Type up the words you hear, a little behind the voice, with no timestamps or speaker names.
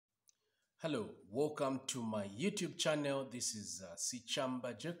Hello, welcome to my YouTube channel. This is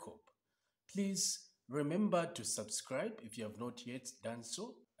Sichamba Jacob. Please remember to subscribe if you have not yet done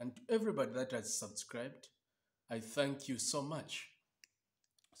so. And to everybody that has subscribed, I thank you so much.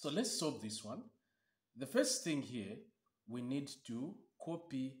 So let's solve this one. The first thing here, we need to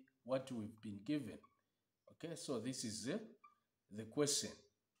copy what we've been given. Okay, so this is the question.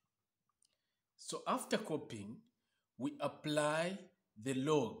 So after copying, we apply the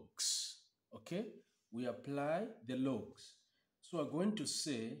logs. Okay, we apply the logs. So we're going to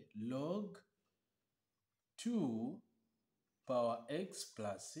say log 2 power x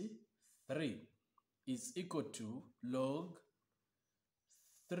plus 3 is equal to log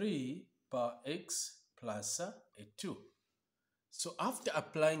 3 power x plus 2. So after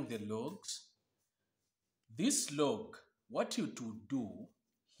applying the logs, this log, what it will do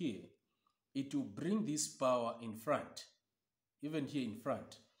here, it will bring this power in front, even here in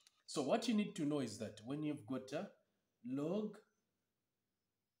front. So what you need to know is that when you've got a log,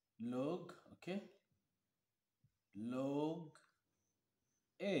 okay, log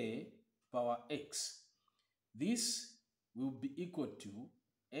a power x, this will be equal to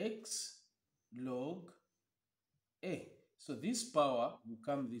x log a. So this power will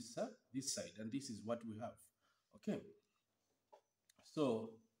come this side, and this is what we have. Okay. So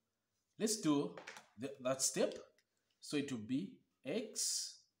let's do that step. So it will be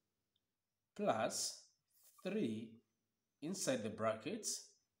x plus 3 inside the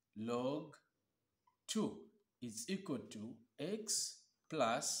brackets log 2 is equal to x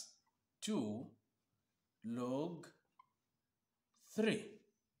plus 2 log 3.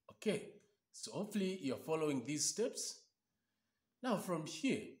 Okay, so hopefully you're following these steps. Now from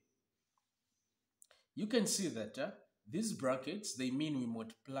here, you can see that these brackets, they mean we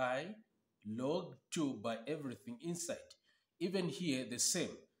multiply log 2 by everything inside. Even here, the same.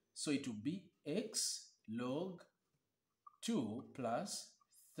 So it will be x log 2 plus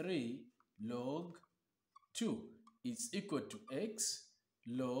 3 log 2 is equal to x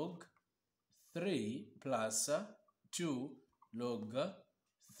log 3 plus 2 log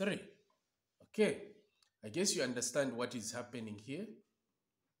 3. Okay, I guess you understand what is happening here.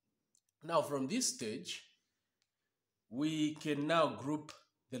 Now from this stage, we can now group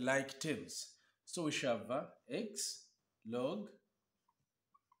the like terms. So we shall have x log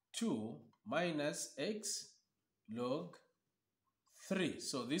 2 minus x log 3.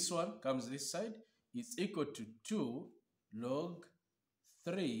 So this one comes this side. It's equal to 2 log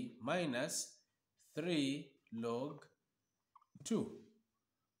 3 minus 3 log 2.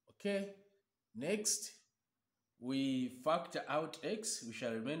 Okay. Next, we factor out x. We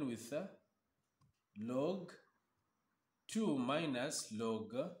shall remain with log 2 minus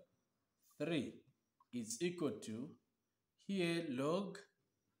log 3 is equal to here log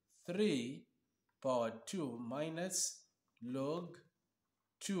 3 power 2 minus log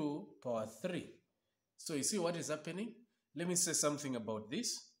 2 power 3. So you see what is happening? Let me say something about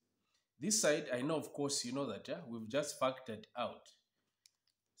this. This side, I know, of course, you know that we've just factored out.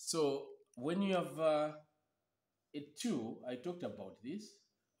 So when you have a 2, I talked about this,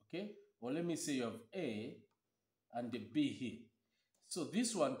 okay? Or let me say you have A and a B here. So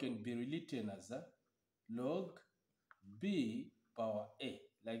this one can be rewritten as a log B power A,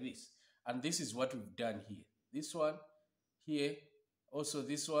 like this. And this is what we've done here. This one here, also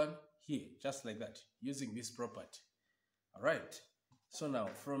this one here, just like that, using this property. All right. So now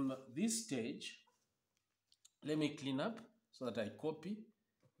from this stage, let me clean up so that I copy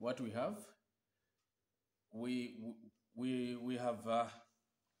what we have. We have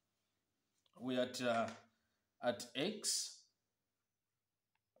we at x,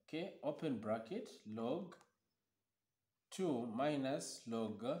 okay, open bracket, log 2 minus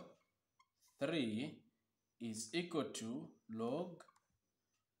log 3 is equal to log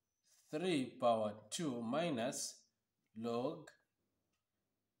 3 power 2 minus log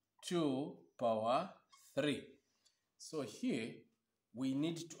 2 power 3. So here we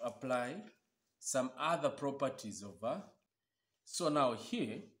need to apply some other properties of So now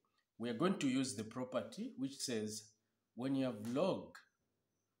here we are going to use the property which says when you have log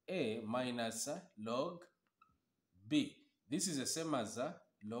A minus log B, this is the same as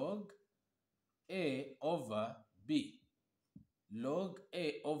log A over B. Log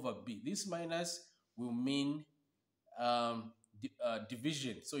A over B. This minus will mean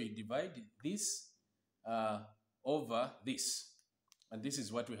division. So you divide this over this. And this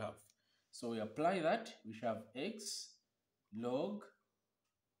is what we have. So we apply that. We shall have x log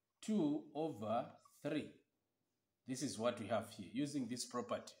 2 over 3. This is what we have here using this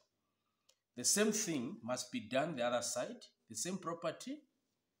property. The same thing must be done the other side. The same property.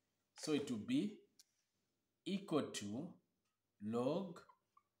 So it will be equal to log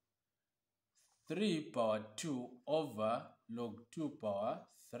 3 power 2 over log 2 power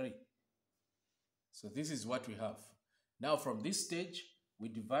 3. So this is what we have. Now from this stage, we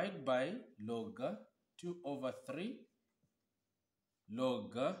divide by log 2 over 3,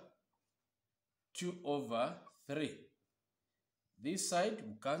 log 2 over 3. This side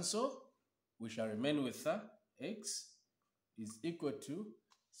will cancel. We shall remain with x is equal to,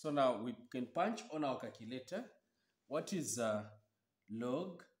 so now we can punch on our calculator. What is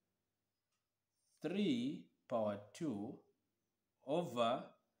log 3 power 2 over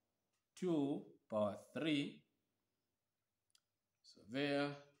 2 power 3? So there,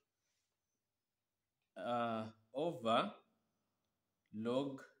 over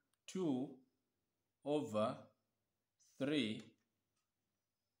log 2 over 3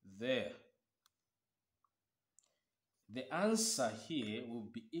 there. The answer here will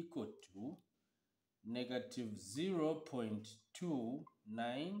be equal to negative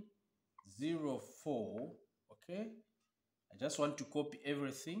 0.2904. Okay, I just want to copy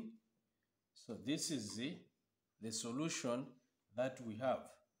everything. So this is the solution that we have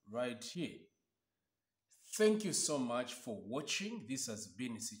right here. Thank you so much for watching. This has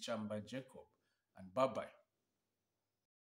been Sichamba Jacob, and bye-bye.